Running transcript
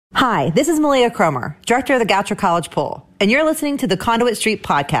Hi, this is Malia Cromer, director of the Goucher College Poll, and you're listening to the Conduit Street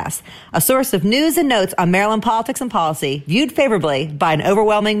Podcast, a source of news and notes on Maryland politics and policy viewed favorably by an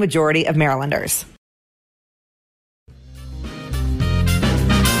overwhelming majority of Marylanders.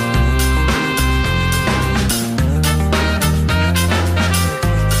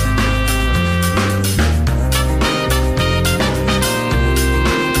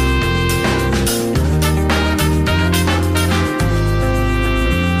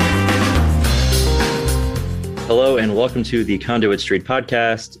 Hello and welcome to the Conduit Street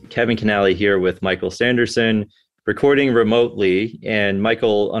Podcast. Kevin Canale here with Michael Sanderson, recording remotely. And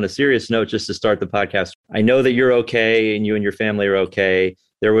Michael, on a serious note, just to start the podcast, I know that you're okay and you and your family are okay.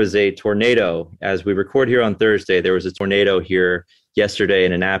 There was a tornado as we record here on Thursday. There was a tornado here yesterday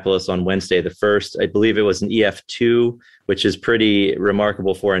in Annapolis on Wednesday, the 1st. I believe it was an EF2, which is pretty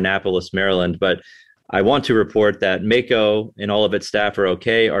remarkable for Annapolis, Maryland. But I want to report that MACo and all of its staff are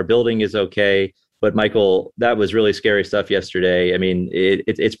okay. Our building is okay. But Michael, that was really scary stuff yesterday. I mean,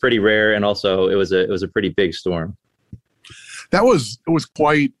 it's pretty rare, and also it was a pretty big storm. It was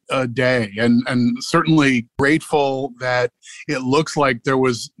quite a day, and certainly grateful that it looks like there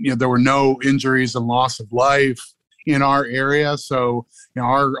were no injuries and loss of life in our area. So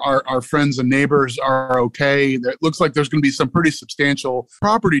our friends and neighbors are okay. It looks like there's going to be some pretty substantial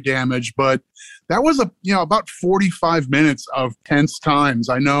property damage, but that was about 45 minutes of tense times.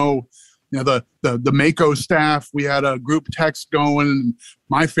 I know. The MACo staff, we had a group text going, and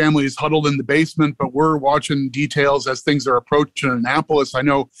my family is huddled in the basement, but we're watching details as things are approaching Annapolis. I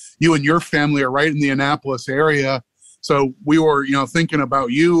know you and your family are right in the Annapolis area. So we were, thinking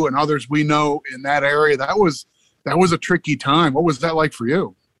about you and others we know in that area. That was a tricky time. What was that like for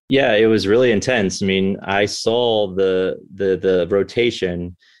you? Yeah, it was really intense. I mean, I saw the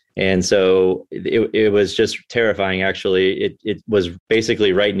rotation. And so it was just terrifying, actually. It was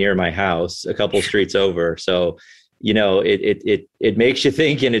basically right near my house, a couple streets over. So, it makes you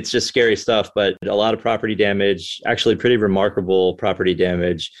think, and it's just scary stuff, but a lot of property damage, actually pretty remarkable property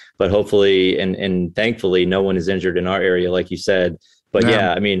damage, but hopefully and thankfully no one is injured in our area, like you said. But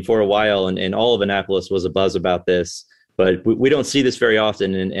yeah, I mean, for a while and all of Annapolis was a buzz about this. But we don't see this very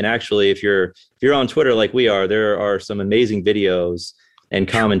often. And actually, if you're on Twitter like we are, there are some amazing videos and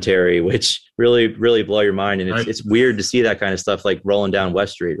commentary, which really, really blow your mind. And it's weird to see that kind of stuff like rolling down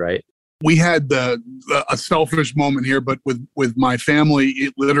West Street, right? We had a selfish moment here, but with my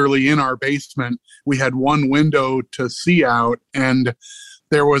family, literally in our basement, we had one window to see out. And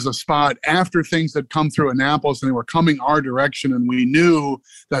there was a spot after things had come through Annapolis and they were coming our direction. And we knew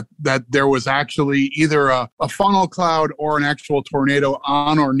that there was actually either a funnel cloud or an actual tornado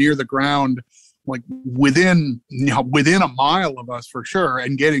on or near the ground, like within a mile of us for sure,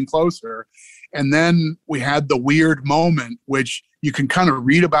 and getting closer. And then we had the weird moment, which you can kind of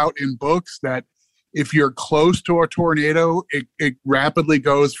read about in books, that if you're close to a tornado, it rapidly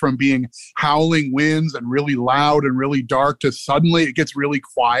goes from being howling winds and really loud and really dark to suddenly it gets really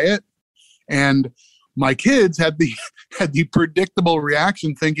quiet. And my kids had the predictable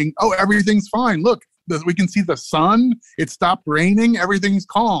reaction thinking, oh, everything's fine. Look, we can see the sun. It stopped raining. Everything's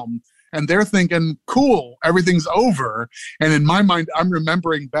calm. And they're thinking, cool, everything's over. And in my mind, I'm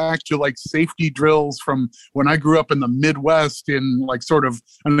remembering back to like safety drills from when I grew up in the Midwest in like sort of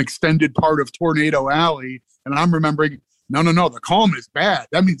an extended part of Tornado Alley. And I'm remembering, no, the calm is bad.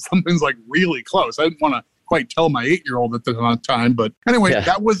 That means something's like really close. I didn't want to quite tell my 8-year-old at the time. But anyway,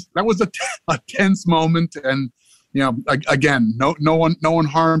 that was a tense moment. And again, no one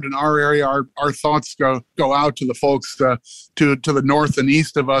harmed in our area. Our thoughts go out to the folks to the north and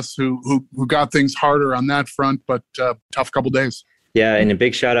east of us who got things harder on that front, but tough couple days. Yeah, and a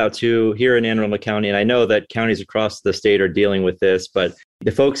big shout out to here in Anne Arundel County, and I know that counties across the state are dealing with this, but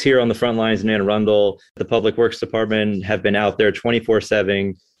the folks here on the front lines in Anne Arundel, the Public Works Department have been out there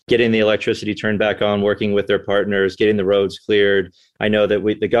 24/7. Getting the electricity turned back on, working with their partners, getting the roads cleared. I know that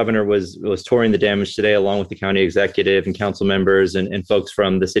the governor was touring the damage today, along with the county executive and council members and folks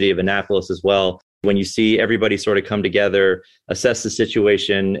from the city of Annapolis as well. When you see everybody sort of come together, assess the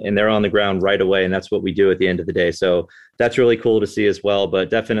situation, and they're on the ground right away, and that's what we do at the end of the day. So that's really cool to see as well, but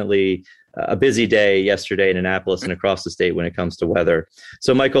definitely a busy day yesterday in Annapolis and across the state when it comes to weather.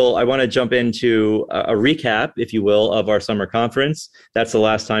 So, Michael, I want to jump into a recap, if you will, of our summer conference. That's the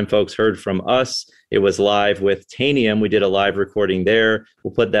last time folks heard from us. It was live with Tanium. We did a live recording there.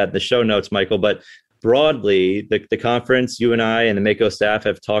 We'll put that in the show notes, Michael. But broadly, the conference, you and I and the MACo staff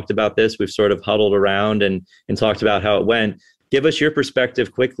have talked about this. We've sort of huddled around and talked about how it went. Give us your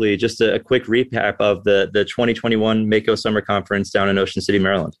perspective quickly, just a quick recap of the 2021 MACo Summer Conference down in Ocean City,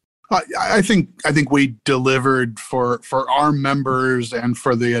 Maryland. I think we delivered for our members and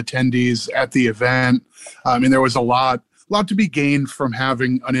for the attendees at the event. I mean, there was a lot to be gained from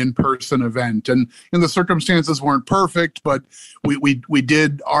having an in-person event, and the circumstances weren't perfect, but we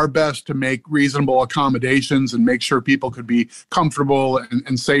did our best to make reasonable accommodations and make sure people could be comfortable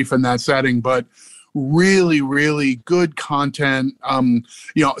and safe in that setting. But really, really good content.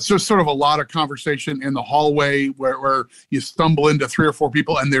 It's just sort of a lot of conversation in the hallway where you stumble into 3 or 4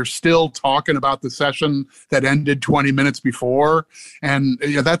 people and they're still talking about the session that ended 20 minutes before. And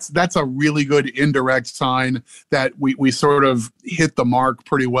that's a really good indirect sign that we sort of hit the mark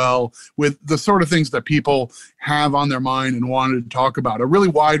pretty well with the sort of things that people have on their mind and wanted to talk about. A really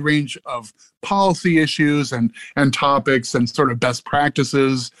wide range of policy issues and topics and sort of best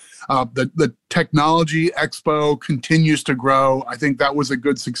practices. The Technology Expo continues to grow. I think that was a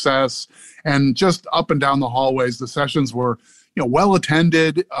good success. And just up and down the hallways, the sessions were well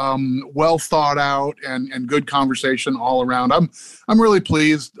attended, well thought out, and good conversation all around. I'm really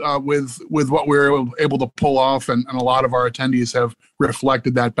pleased with what we were able to pull off, and a lot of our attendees have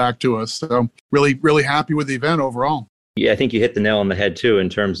reflected that back to us. So really, really happy with the event overall. Yeah, I think you hit the nail on the head too in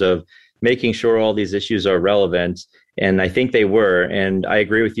terms of making sure all these issues are relevant. And I think they were. And I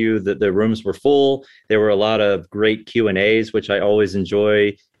agree with you that the rooms were full. There were a lot of great Q&As, which I always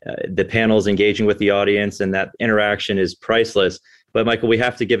enjoy. The panels engaging with the audience, and that interaction is priceless. But Michael, we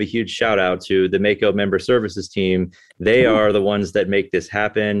have to give a huge shout out to the Mako member services team. They are the ones that make this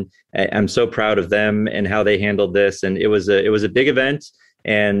happen. I'm so proud of them and how they handled this. And it was a big event.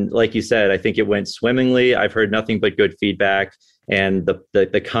 And like you said, I think it went swimmingly. I've heard nothing but good feedback. And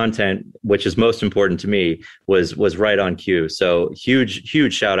the content, which is most important to me, was right on cue. So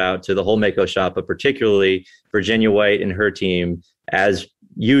huge shout out to the whole Mako shop, but particularly Virginia White and her team. As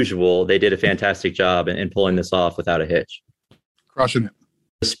usual, they did a fantastic job in pulling this off without a hitch. Crushing it.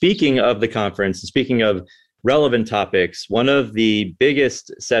 Speaking of the conference, speaking of relevant topics, one of the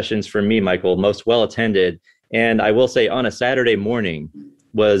biggest sessions for me, Michael, most well attended, and I will say on a Saturday morning,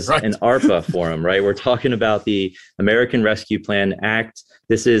 was an ARPA forum, right? We're talking about the American Rescue Plan Act.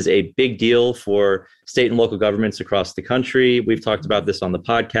 This is a big deal for state and local governments across the country. We've talked about this on the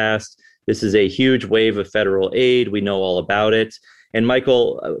podcast. This is a huge wave of federal aid. We know all about it. And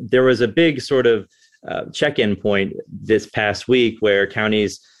Michael, there was a big sort of check-in point this past week where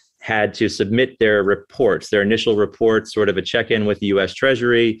counties had to submit their reports, their initial reports, sort of a check-in with the U.S.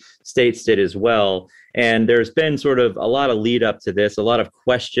 Treasury. States did as well. And there's been sort of a lot of lead up to this, a lot of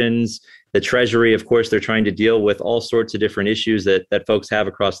questions. The Treasury, of course, they're trying to deal with all sorts of different issues that folks have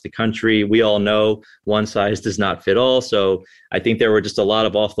across the country. We all know one size does not fit all. So I think there were just a lot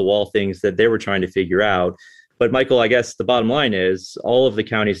of off-the-wall things that they were trying to figure out. But Michael, I guess the bottom line is all of the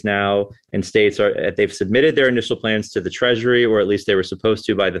counties now and states they've submitted their initial plans to the Treasury, or at least they were supposed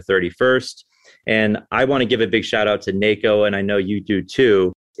to by the 31st. And I want to give a big shout out to NACO, and I know you do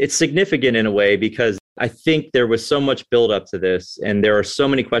too. It's significant in a way because I think there was so much build up to this, and there are so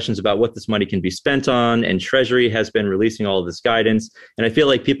many questions about what this money can be spent on, and Treasury has been releasing all of this guidance. And I feel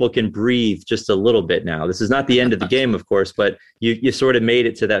like people can breathe just a little bit now. This is not the end of the game, of course, but you sort of made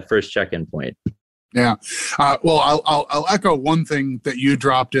it to that first check-in point. Yeah. Well, I'll echo one thing that you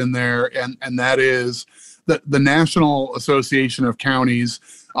dropped in there, and that is that the National Association of Counties,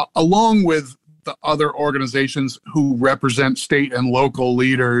 along with the other organizations who represent state and local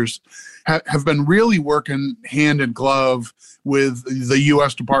leaders, have been really working hand in glove with the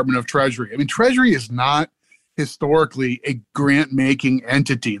U.S. Department of Treasury. I mean, Treasury is not historically a grant-making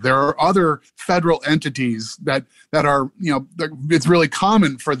entity. There are other federal entities that are, it's really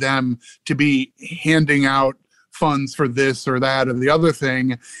common for them to be handing out funds for this or that or the other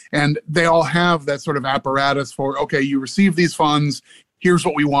thing. And they all have that sort of apparatus for, okay, you receive these funds, here's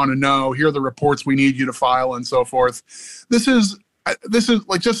what we want to know, here are the reports we need you to file, and so forth. This is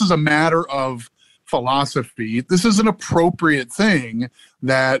like, just as a matter of philosophy, this is an appropriate thing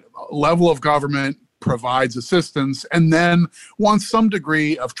that level of government provides assistance and then wants some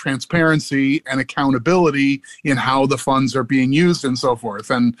degree of transparency and accountability in how the funds are being used and so forth.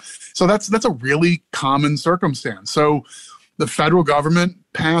 And so that's a really common circumstance. So the federal government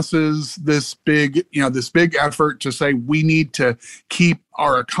passes this big effort to say we need to keep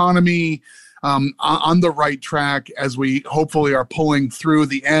our economy on the right track as we hopefully are pulling through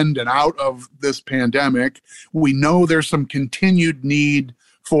the end and out of this pandemic. We know there's some continued need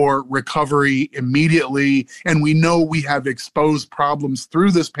for recovery immediately, and we know we have exposed problems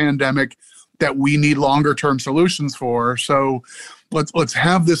through this pandemic that we need longer term solutions for. So let's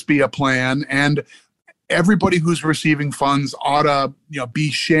have this be a plan, and everybody who's receiving funds ought to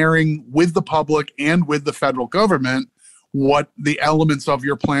be sharing with the public and with the federal government what the elements of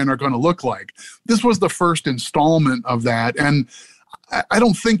your plan are going to look like. This was the first installment of that. And I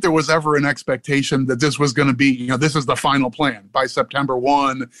don't think there was ever an expectation that this was going to be, this is the final plan. By September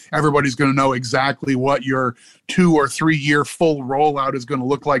 1, everybody's going to know exactly what your 2 or 3 year full rollout is going to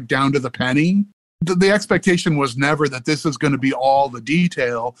look like down to the penny. The expectation was never that this is going to be all the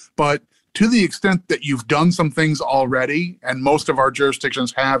detail, but to the extent that you've done some things already, and most of our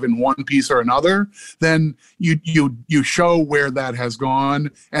jurisdictions have in one piece or another, then you show where that has gone,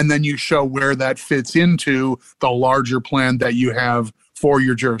 and then you show where that fits into the larger plan that you have for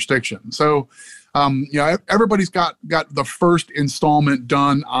your jurisdiction. So, everybody's got the first installment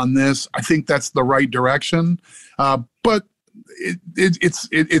done on this. I think that's the right direction, but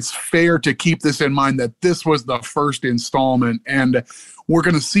it's fair to keep this in mind that this was the first installment, and we're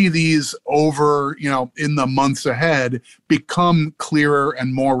going to see these over, in the months ahead become clearer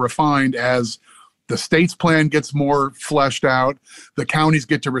and more refined as the state's plan gets more fleshed out. The counties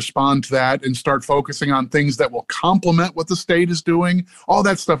get to respond to that and start focusing on things that will complement what the state is doing. All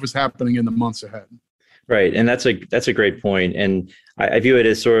that stuff is happening in the months ahead. Right. And that's a great point. And I view it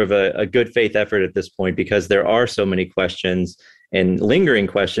as sort of a good faith effort at this point, because there are so many questions and lingering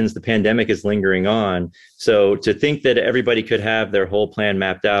questions. The pandemic is lingering on. So to think that everybody could have their whole plan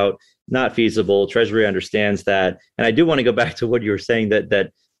mapped out, not feasible. Treasury understands that. And I do want to go back to what you were saying,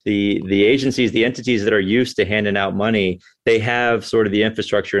 that the agencies, the entities that are used to handing out money, they have sort of the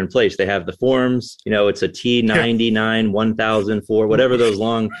infrastructure in place. They have the forms, it's a T99, 1004, whatever those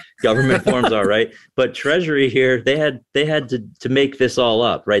long government forms are, right? But Treasury here, they had to make this all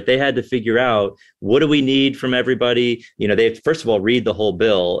up, right? They had to figure out, what do we need from everybody? They have to, first of all, read the whole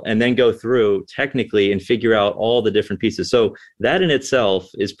bill and then go through technically and figure out all the different pieces. So that in itself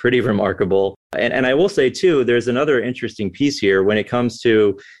is pretty remarkable. And I will say, too, there's another interesting piece here when it comes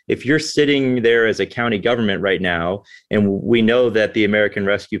to, if you're sitting there as a county government right now, and we know that the American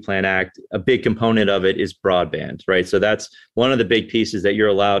Rescue Plan Act, a big component of it is broadband, right? So that's one of the big pieces that you're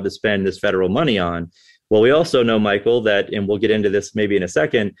allowed to spend this federal money on. Well, we also know, Michael, that, and we'll get into this maybe in a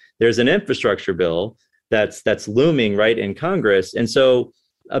second, there's an infrastructure bill that's looming, right, in Congress. And so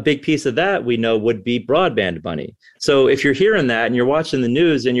a big piece of that we know would be broadband money. So if you're hearing that and you're watching the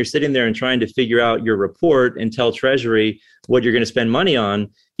news and you're sitting there and trying to figure out your report and tell Treasury what you're going to spend money on,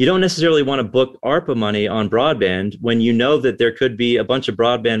 you don't necessarily want to book ARPA money on broadband when you know that there could be a bunch of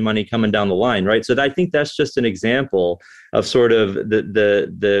broadband money coming down the line, right? So I think that's just an example of sort of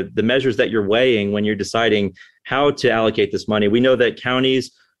the measures that you're weighing when you're deciding how to allocate this money. We know that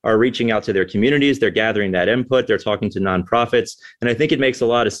counties are reaching out to their communities. They're gathering that input. They're talking to nonprofits. And I think it makes a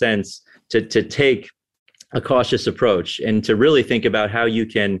lot of sense to take a cautious approach and to really think about how you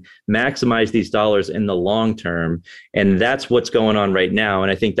can maximize these dollars in the long term. And that's what's going on right now.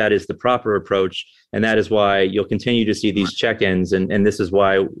 And I think that is the proper approach. And that is why you'll continue to see these check-ins. And this is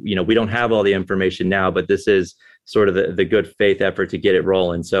why, we don't have all the information now, but this is sort of the good faith effort to get it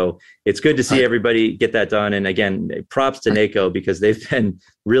rolling. So it's good to see everybody get that done. And again, props to NACO, because they've been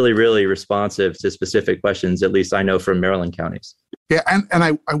really, really responsive to specific questions, at least I know from Maryland counties. Yeah, and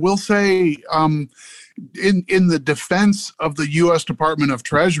I will say, in the defense of the U.S. Department of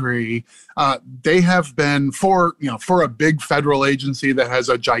Treasury, they have been, for a big federal agency that has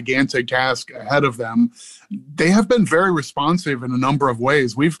a gigantic task ahead of them, they have been very responsive in a number of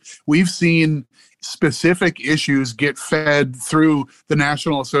ways. We've seen specific issues get fed through the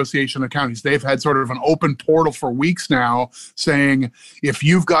National Association of Counties. They've had sort of an open portal for weeks now saying, if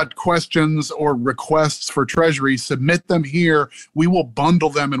you've got questions or requests for Treasury, submit them here. We will bundle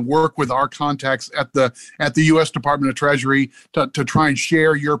them and work with our contacts at the U.S. Department of Treasury to try and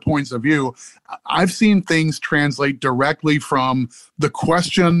share your points of view. I've seen things translate directly from the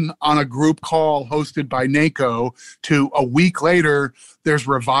question on a group call hosted by NACO to a week later, there's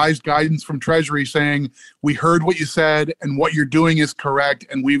revised guidance from Treasury saying, we heard what you said and what you're doing is correct,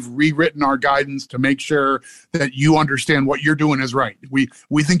 and we've rewritten our guidance to make sure that you understand what you're doing is right. We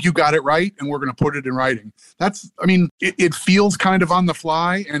think you got it right, and we're going to put it in writing. It feels kind of on the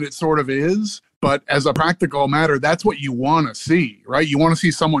fly, and it sort of is, but as a practical matter, that's what you want to see, right? You want to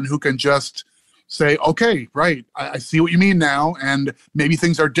see someone who can just say, okay, right, I see what you mean now, and maybe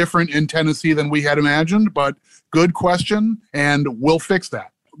things are different in Tennessee than we had imagined, but good question, and we'll fix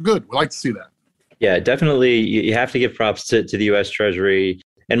that. Good, we like to see that. Yeah, definitely. You have to give props to the U.S. Treasury.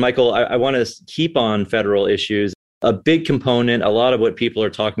 And Michael, I want to keep on federal issues. A big component, a lot of what people are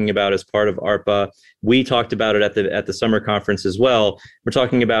talking about as part of ARPA, we talked about it at the summer conference as well. We're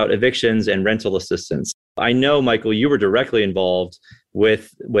talking about evictions and rental assistance. I know, Michael, you were directly involved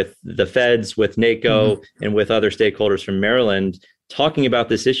with the feds, with NACO, and with other stakeholders from Maryland, talking about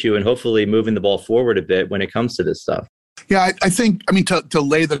this issue and hopefully moving the ball forward a bit when it comes to this stuff. Yeah, I think, to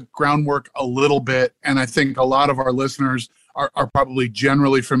lay the groundwork a little bit, and I think a lot of our listeners are probably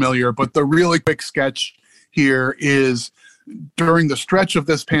generally familiar, but the really quick sketch here is during the stretch of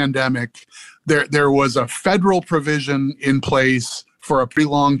this pandemic, there was a federal provision in place for a pretty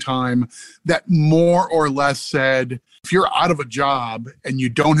long time that more or less said, if you're out of a job and you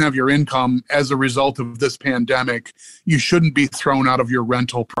don't have your income as a result of this pandemic, you shouldn't be thrown out of your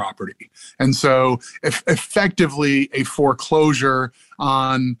rental property. And so effectively a foreclosure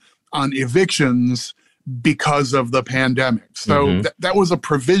on evictions because of the pandemic. So that was a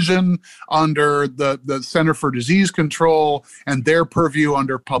provision under the Center for Disease Control and their purview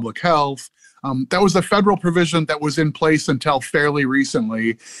under public health. That was a federal provision that was in place until fairly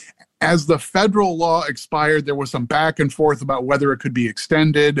recently. As the federal law expired, there was some back and forth about whether it could be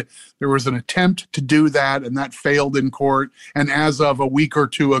extended. There was an attempt to do that, and that failed in court. And as of a week or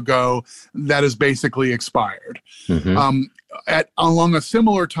two ago, that has basically expired. Along a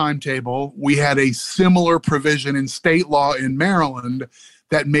similar timetable, we had a similar provision in state law in Maryland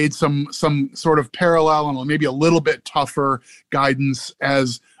that made some sort of parallel and maybe a little bit tougher guidance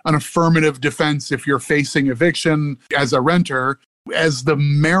as an affirmative defense if you're facing eviction as a renter. As the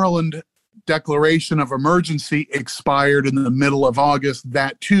Maryland declaration of emergency expired in the middle of August,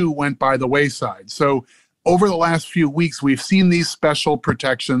 that too went by the wayside. So over the last few weeks, we've seen these special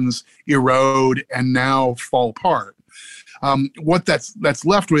protections erode and now fall apart. What that's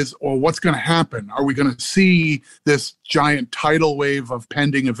left with, or what's going to happen? Are we going to see this giant tidal wave of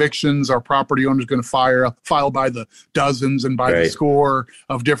pending evictions? Are property owners going to file by the dozens and by the score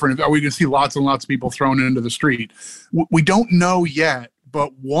of different? Are we going to see lots and lots of people thrown into the street? We don't know yet,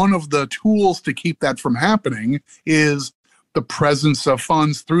 but one of the tools to keep that from happening is the presence of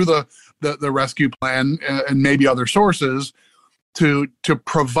funds through the rescue plan and maybe other sources to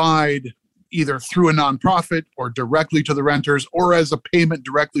provide either through a nonprofit or directly to the renters or as a payment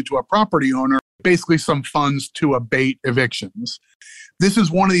directly to a property owner, basically some funds to abate evictions. This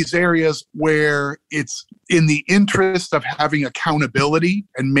is one of these areas where it's in the interest of having accountability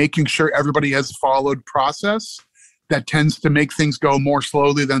and making sure everybody has followed process that tends to make things go more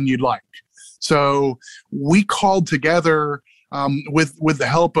slowly than you'd like. So we called together with the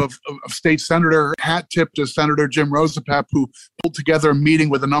help of State Senator, hat tip to Senator Jim Rosapap, who pulled together a meeting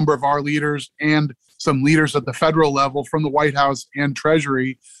with a number of our leaders and some leaders at the federal level from the White House and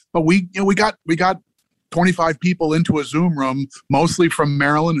Treasury. But we got 25 people into a Zoom room, mostly from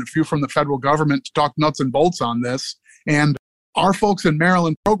Maryland and a few from the federal government, to talk nuts and bolts on this. And our folks in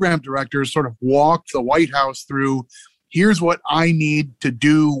Maryland, program directors, sort of walked the White House through, here's what I need to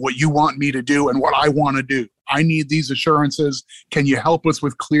do, what you want me to do, and what I want to do. I need these assurances. Can you help us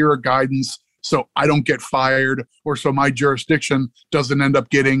with clearer guidance so I don't get fired, or so my jurisdiction doesn't end up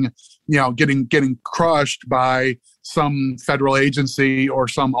getting crushed by some federal agency or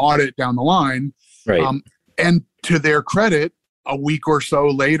some audit down the line? Right. And to their credit, a week or so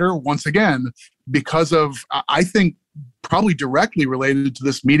later, once again, because of, I think, probably directly related to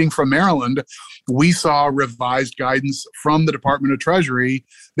this meeting from Maryland, we saw revised guidance from the Department of Treasury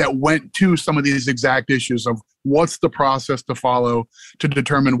that went to some of these exact issues of what's the process to follow to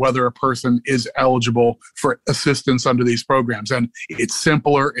determine whether a person is eligible for assistance under these programs. And it's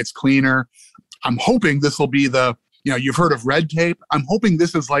simpler, it's cleaner. I'm hoping this will be you've heard of red tape. I'm hoping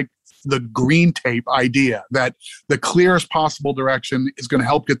this is like the green tape idea, that the clearest possible direction is going to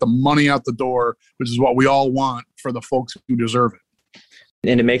help get the money out the door, which is what we all want for the folks who deserve it.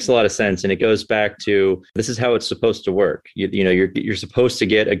 And it makes a lot of sense. And it goes back to, this is how it's supposed to work. You're supposed to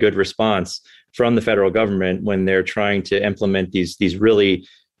get a good response from the federal government when they're trying to implement these really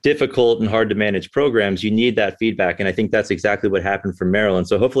difficult and hard to manage programs. You need that feedback. And I think that's exactly what happened for Maryland.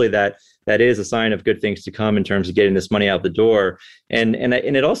 So hopefully that is a sign of good things to come in terms of getting this money out the door. And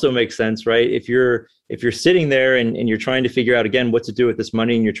it also makes sense, right? If you're sitting there and you're trying to figure out, again, what to do with this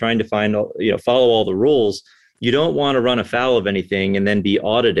money, and you're trying to follow all the rules, you don't want to run afoul of anything and then be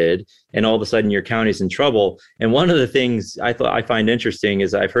audited and all of a sudden your county's in trouble. And one of the things I find interesting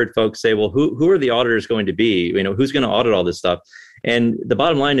is I've heard folks say, well, who are the auditors going to be? Who's going to audit all this stuff? And the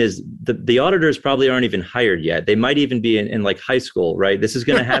bottom line is the auditors probably aren't even hired yet. They might even be in like high school, right? This is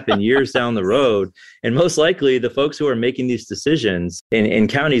going to happen years down the road. And most likely the folks who are making these decisions in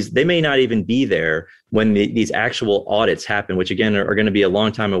counties, they may not even be there when these actual audits happen, which again are going to be a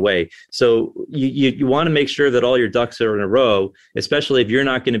long time away. So you want to make sure that all your ducks are in a row, especially if you're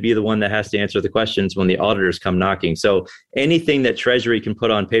not going to be the one that has to answer the questions when the auditors come knocking. So anything that Treasury can put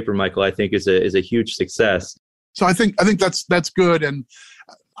on paper, Michael, I think is a huge success. So I think that's good. And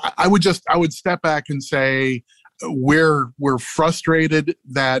I would step back and say, we're frustrated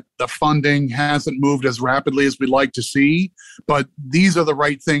that the funding hasn't moved as rapidly as we'd like to see, but these are the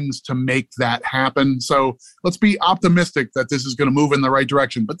right things to make that happen. So let's be optimistic that this is going to move in the right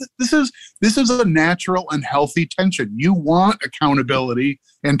direction. But this is a natural and healthy tension. You want accountability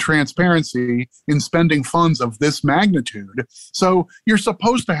and transparency in spending funds of this magnitude. So you're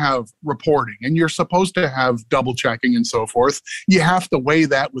supposed to have reporting and you're supposed to have double checking and so forth. You have to weigh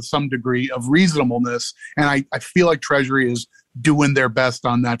that with some degree of reasonableness. And I feel like Treasury is doing their best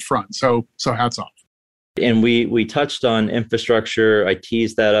on that front. So hats off. And we touched on infrastructure. I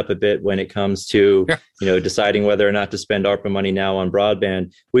teased that up a bit when it comes to deciding whether or not to spend ARPA money now on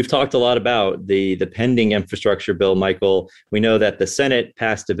broadband. We've talked a lot about the pending infrastructure bill, Michael. We know that the Senate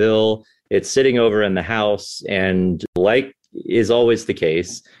passed a bill. It's sitting over in the House, and like is always the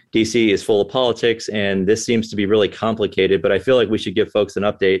case, DC is full of politics, and this seems to be really complicated, but I feel like we should give folks an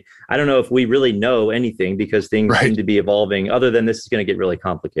update. I don't know if we really know anything because things seem to be evolving, other than this is going to get really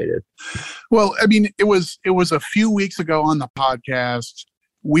complicated. Well, I mean, it was a few weeks ago on the podcast,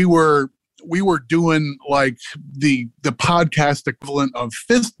 we were doing like the podcast equivalent of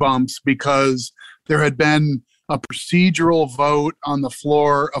fist bumps because there had been a procedural vote on the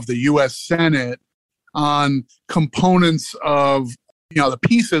floor of the U.S. Senate on components of the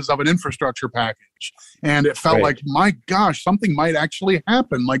pieces of an infrastructure package. And it felt like, my gosh, something might actually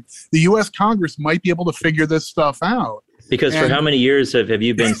happen. Like the U.S. Congress might be able to figure this stuff out. Because for how many years have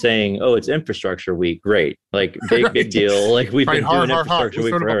you been saying, oh, it's infrastructure week? Great. Like big deal. Like we've been doing infrastructure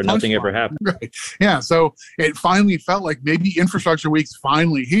week forever. Nothing ever happened. Right. Yeah. So it finally felt like maybe infrastructure week's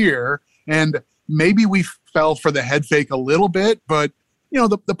finally here. And maybe we fell for the head fake a little bit, but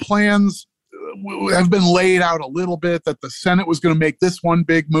the plans have been laid out a little bit that the Senate was going to make this one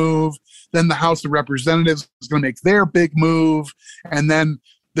big move. Then the House of Representatives was going to make their big move. And then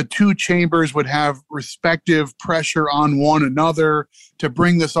the two chambers would have respective pressure on one another to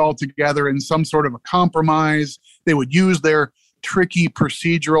bring this all together in some sort of a compromise. They would use their tricky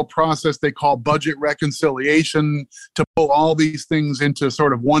procedural process they call budget reconciliation to pull all these things into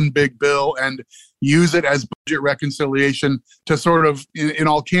sort of one big bill and use it as budget reconciliation to sort of, in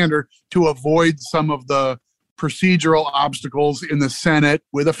all candor, to avoid some of the procedural obstacles in the Senate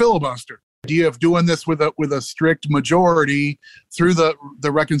with a filibuster. The idea of doing this with a strict majority through the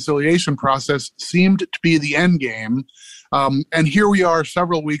reconciliation process seemed to be the end game. And here we are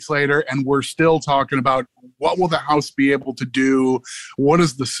several weeks later, and we're still talking about what will the House be able to do? What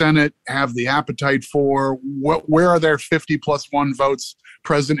does the Senate have the appetite for? Where are their 50+1 votes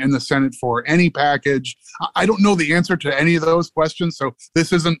present in the Senate for any package? I don't know the answer to any of those questions, so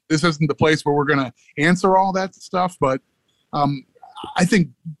this isn't the place where we're going to answer all that stuff. But I think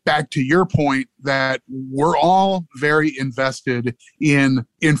back to your point that we're all very invested in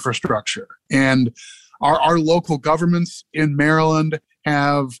infrastructure, and our local governments in Maryland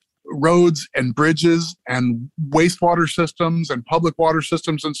have roads and bridges and wastewater systems and public water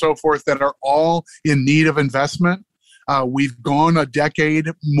systems and so forth that are all in need of investment. We've gone a decade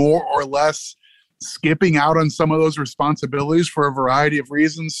more or less skipping out on some of those responsibilities for a variety of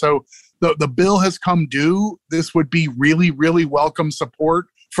reasons. So the bill has come due. This would be really, really welcome support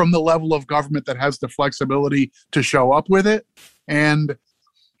from the level of government that has the flexibility to show up with it. And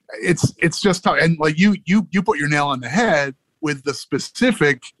it's just tough. And like you put your nail on the head with the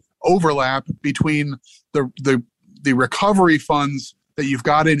specific overlap between the recovery funds that you've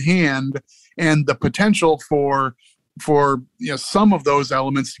got in hand and the potential for some of those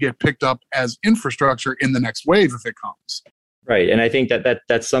elements to get picked up as infrastructure in the next wave if it comes. Right. And I think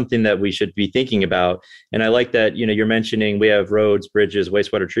that's something that we should be thinking about. And I like that, you're mentioning we have roads, bridges,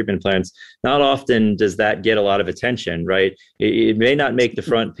 wastewater treatment plants. Not often does that get a lot of attention, right? It may not make the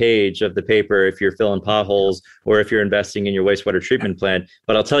front page of the paper if you're filling potholes or if you're investing in your wastewater treatment plant.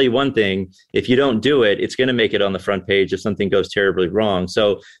 But I'll tell you one thing, if you don't do it, it's going to make it on the front page if something goes terribly wrong.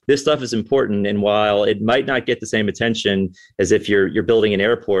 So this stuff is important. And while it might not get the same attention as if you're building an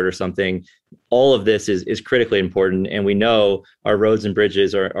airport or something, all of this is critically important. And we know our roads and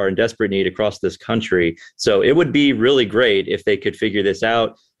bridges are in desperate need across this country. So it would be really great if they could figure this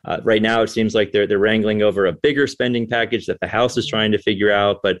out. Right now, it seems like they're wrangling over a bigger spending package that the House is trying to figure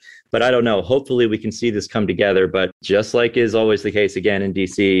out. But I don't know. Hopefully, we can see this come together. But just like is always the case again in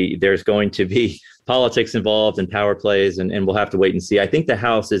DC, there's going to be politics involved and power plays, and we'll have to wait and see. I think the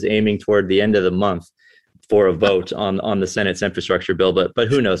House is aiming toward the end of the month for a vote on the Senate's infrastructure bill. But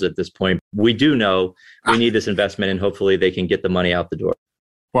who knows at this point? We do know we need this investment, and hopefully they can get the money out the door.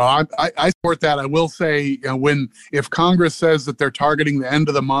 Well, I support that. I will say, if Congress says that they're targeting the end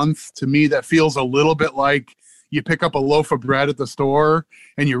of the month, to me, that feels a little bit like, you pick up a loaf of bread at the store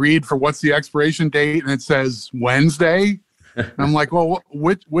and you read for what's the expiration date and it says Wednesday. And I'm like, well,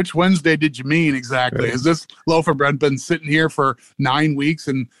 which Wednesday did you mean exactly? Right. Has this loaf of bread been sitting here for 9 weeks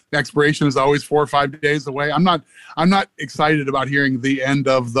and the expiration is always 4 or 5 days away? I'm not excited about hearing the end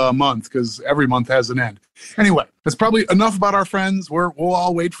of the month because every month has an end. Anyway, that's probably enough about our friends. We'll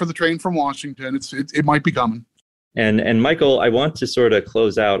all wait for the train from Washington. It might be coming. And Michael, I want to sort of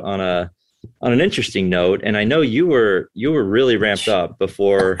close out on an interesting note. And I know you were really ramped up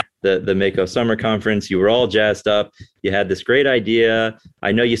before the Mako Summer Conference. You were all jazzed up. You had this great idea.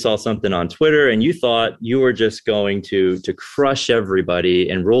 I know you saw something on Twitter and you thought you were just going to crush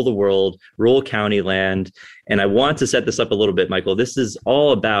everybody and rule the world, rule county land. And I want to set this up a little bit, Michael. This is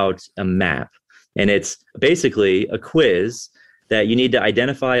all about a map. And it's basically a quiz that you need to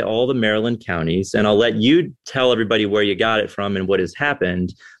identify all the Maryland counties. And I'll let you tell everybody where you got it from and what has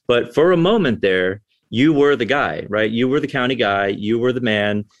happened. But for a moment there, you were the guy, right? You were the county guy. You were the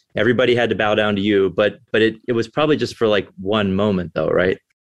man. Everybody had to bow down to you. But it was probably just for like one moment, though, right?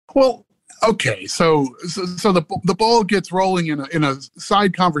 Well, okay. So the ball gets rolling in a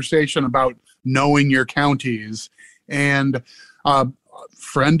side conversation about knowing your counties. And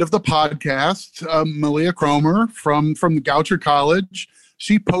friend of the podcast, Malia Cromer from the Goucher College,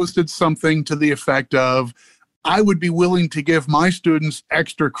 she posted something to the effect of, I would be willing to give my students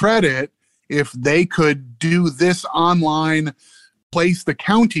extra credit if they could do this online place the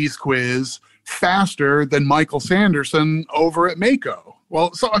counties quiz faster than Michael Sanderson over at Mako.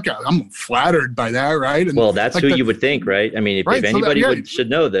 Well, so okay, I'm flattered by that, right? And well, that's like who you would think, right? I mean, if anybody should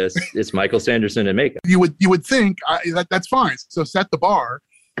know this, it's Michael Sanderson and Mako. You would think that's fine. So set the bar.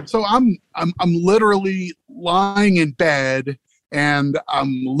 So I'm literally lying in bed and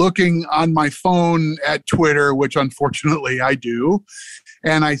I'm looking on my phone at Twitter, which unfortunately I do,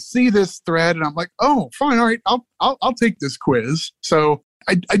 and I see this thread and I'm like, oh, fine, all right, I'll take this quiz. So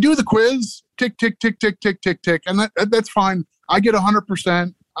I do the quiz, tick, tick, tick, tick, tick, tick, tick, and that's fine. I get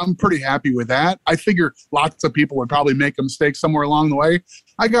 100%. I'm pretty happy with that. I figure lots of people would probably make a mistake somewhere along the way.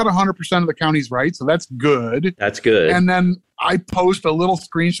 I got 100% of the counties right, so that's good. That's good. And then I post a little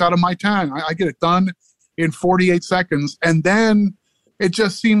screenshot of my time. I get it done in 48 seconds, and then it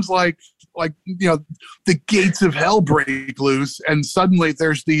just seems like the gates of hell break loose, and suddenly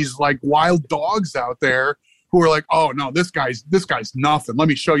there's these like wild dogs out there who are like, oh no, this guy's nothing. Let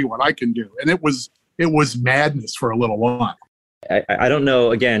me show you what I can do. And it was madness for a little while. I don't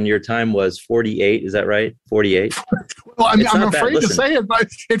know. Again, your time was 48. Is that right? 48. Well, I mean, I'm afraid to say it, but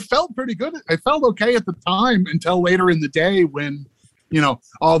it felt pretty good. It felt okay at the time until later in the day when,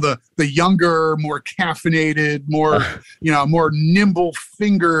 all the younger, more caffeinated, more, more nimble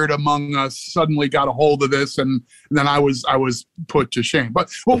fingered among us suddenly got a hold of this. And then I was put to shame.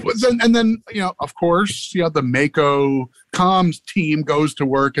 But then, of course, the Mako comms team goes to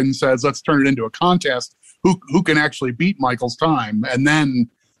work and says, let's turn it into a contest. Who can actually beat Michael's time? And then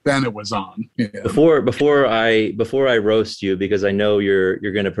it was on. Yeah. Before I roast you, because I know you're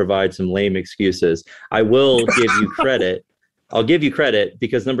going to provide some lame excuses, I will give you credit. I'll give you credit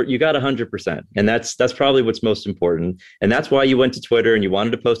because you got 100%, and that's probably what's most important, and that's why you went to Twitter and you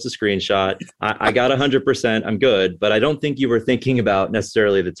wanted to post a screenshot. I got 100%. I'm good, but I don't think you were thinking about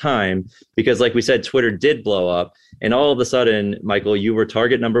necessarily the time because, like we said, Twitter did blow up, and all of a sudden, Michael, you were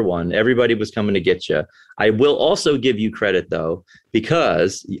target number one. Everybody was coming to get you. I will also give you credit though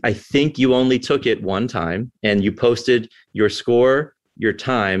because I think you only took it one time, and you posted your score, your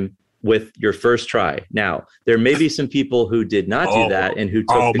time, with your first try. Now, there may be some people who did not do that and who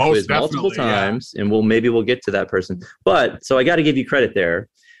took the quiz multiple times, and we'll get to that person. But so I got to give you credit there.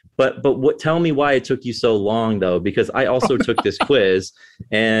 But tell me why it took you so long though, because I also took this quiz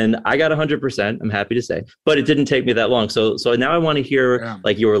and I got 100%. I'm happy to say, but it didn't take me that long. So now I want to hear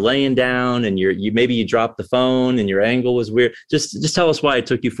like you were laying down and maybe you dropped the phone and your angle was weird. Just tell us why it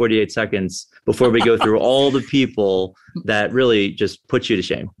took you 48 seconds before we go through all the people that really just put you to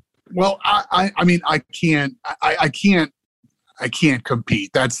shame. Well, I mean, I can't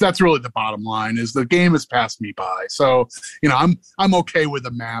compete. That's really the bottom line. Is the game has passed me by. So I'm okay with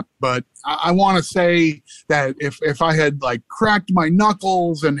the map, but I want to say that if I had like cracked my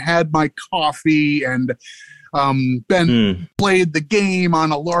knuckles and had my coffee and played the game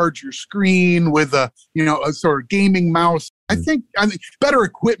on a larger screen with a sort of gaming mouse I think better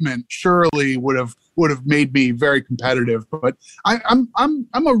equipment surely would have made me very competitive. But I'm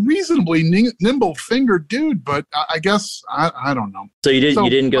a reasonably nimble-fingered dude. But I guess I don't know. So you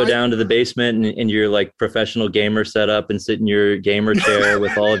didn't go down to the basement and your like professional gamer setup and sit in your gamer chair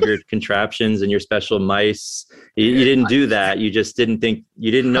with all of your contraptions and your special mice. You didn't do that. You just didn't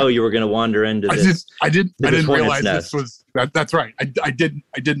know you were going to wander into this. I didn't realize this was that's right. I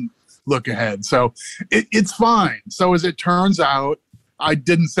didn't look ahead. So it's fine. So as it turns out, I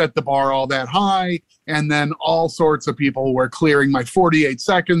didn't set the bar all that high. And then all sorts of people were clearing my 48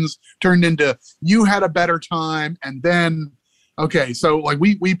 seconds, turned into, you had a better time. And then, okay, so like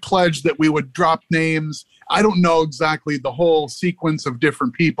we pledged that we would drop names. I don't know exactly the whole sequence of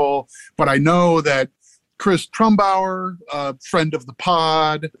different people, but I know that Chris Trumbauer, a friend of the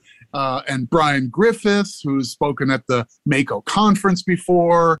pod, and Brian Griffiths, who's spoken at the Mako conference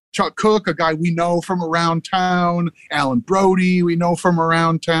before. Chuck Cook, a guy we know from around town. Alan Brody, we know from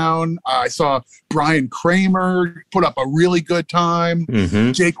around town. I saw Brian Kramer put up a really good time.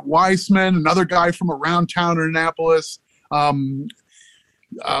 Mm-hmm. Jake Weissman, another guy from around town in Annapolis. And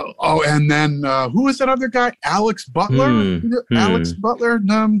then who was that other guy? Alex Butler? Alex Butler?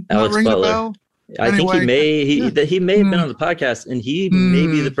 Not ringing a bell? I think he may have been on the podcast, and he may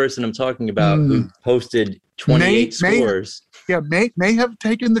be the person I'm talking about who posted 28 scores. May have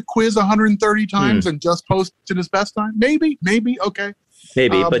taken the quiz 130 times and just posted his best time. Maybe. Okay.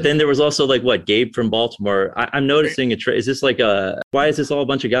 Maybe, but then there was also Gabe from Baltimore. I'm noticing is this why is this all a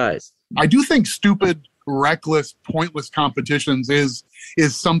bunch of guys? I do think stupid, reckless, pointless competitions is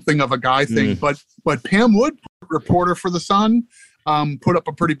something of a guy thing, but Pam Wood, reporter for The Sun, put up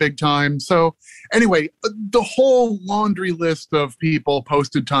a pretty big time. So anyway, the whole laundry list of people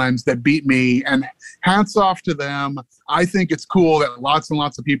posted times that beat me, and hats off to them. I think it's cool that lots and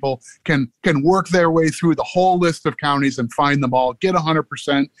lots of people can work their way through the whole list of counties and find them all, get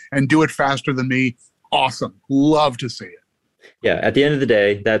 100% and do it faster than me. Awesome. Love to see it. Yeah, at the end of the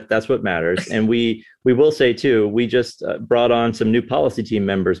day, that's what matters. And we will say, too, we just brought on some new policy team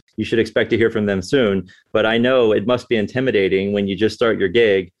members. You should expect to hear from them soon. But I know it must be intimidating when you just start your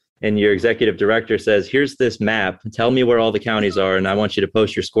gig and your executive director says, here's this map. Tell me where all the counties are, and I want you to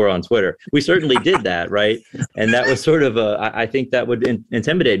post your score on Twitter. We certainly did that, right? And that was sort of I think that would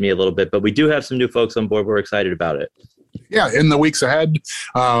intimidate me a little bit. But we do have some new folks on board. We're excited about it. Yeah, in the weeks ahead,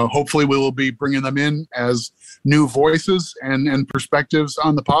 hopefully we will be bringing them in as new voices and perspectives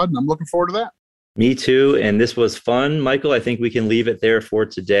on the pod, and I'm looking forward to that. Me too, and this was fun. Michael, I think we can leave it there for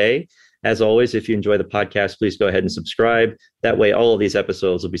today. As always, if you enjoy the podcast, please go ahead and subscribe. That way, all of these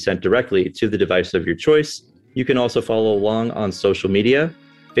episodes will be sent directly to the device of your choice. You can also follow along on social media,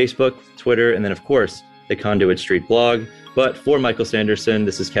 Facebook, Twitter, and then, of course, the Conduit Street blog. But for Michael Sanderson,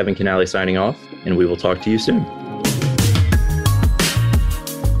 this is Kevin Canale signing off, and we will talk to you soon.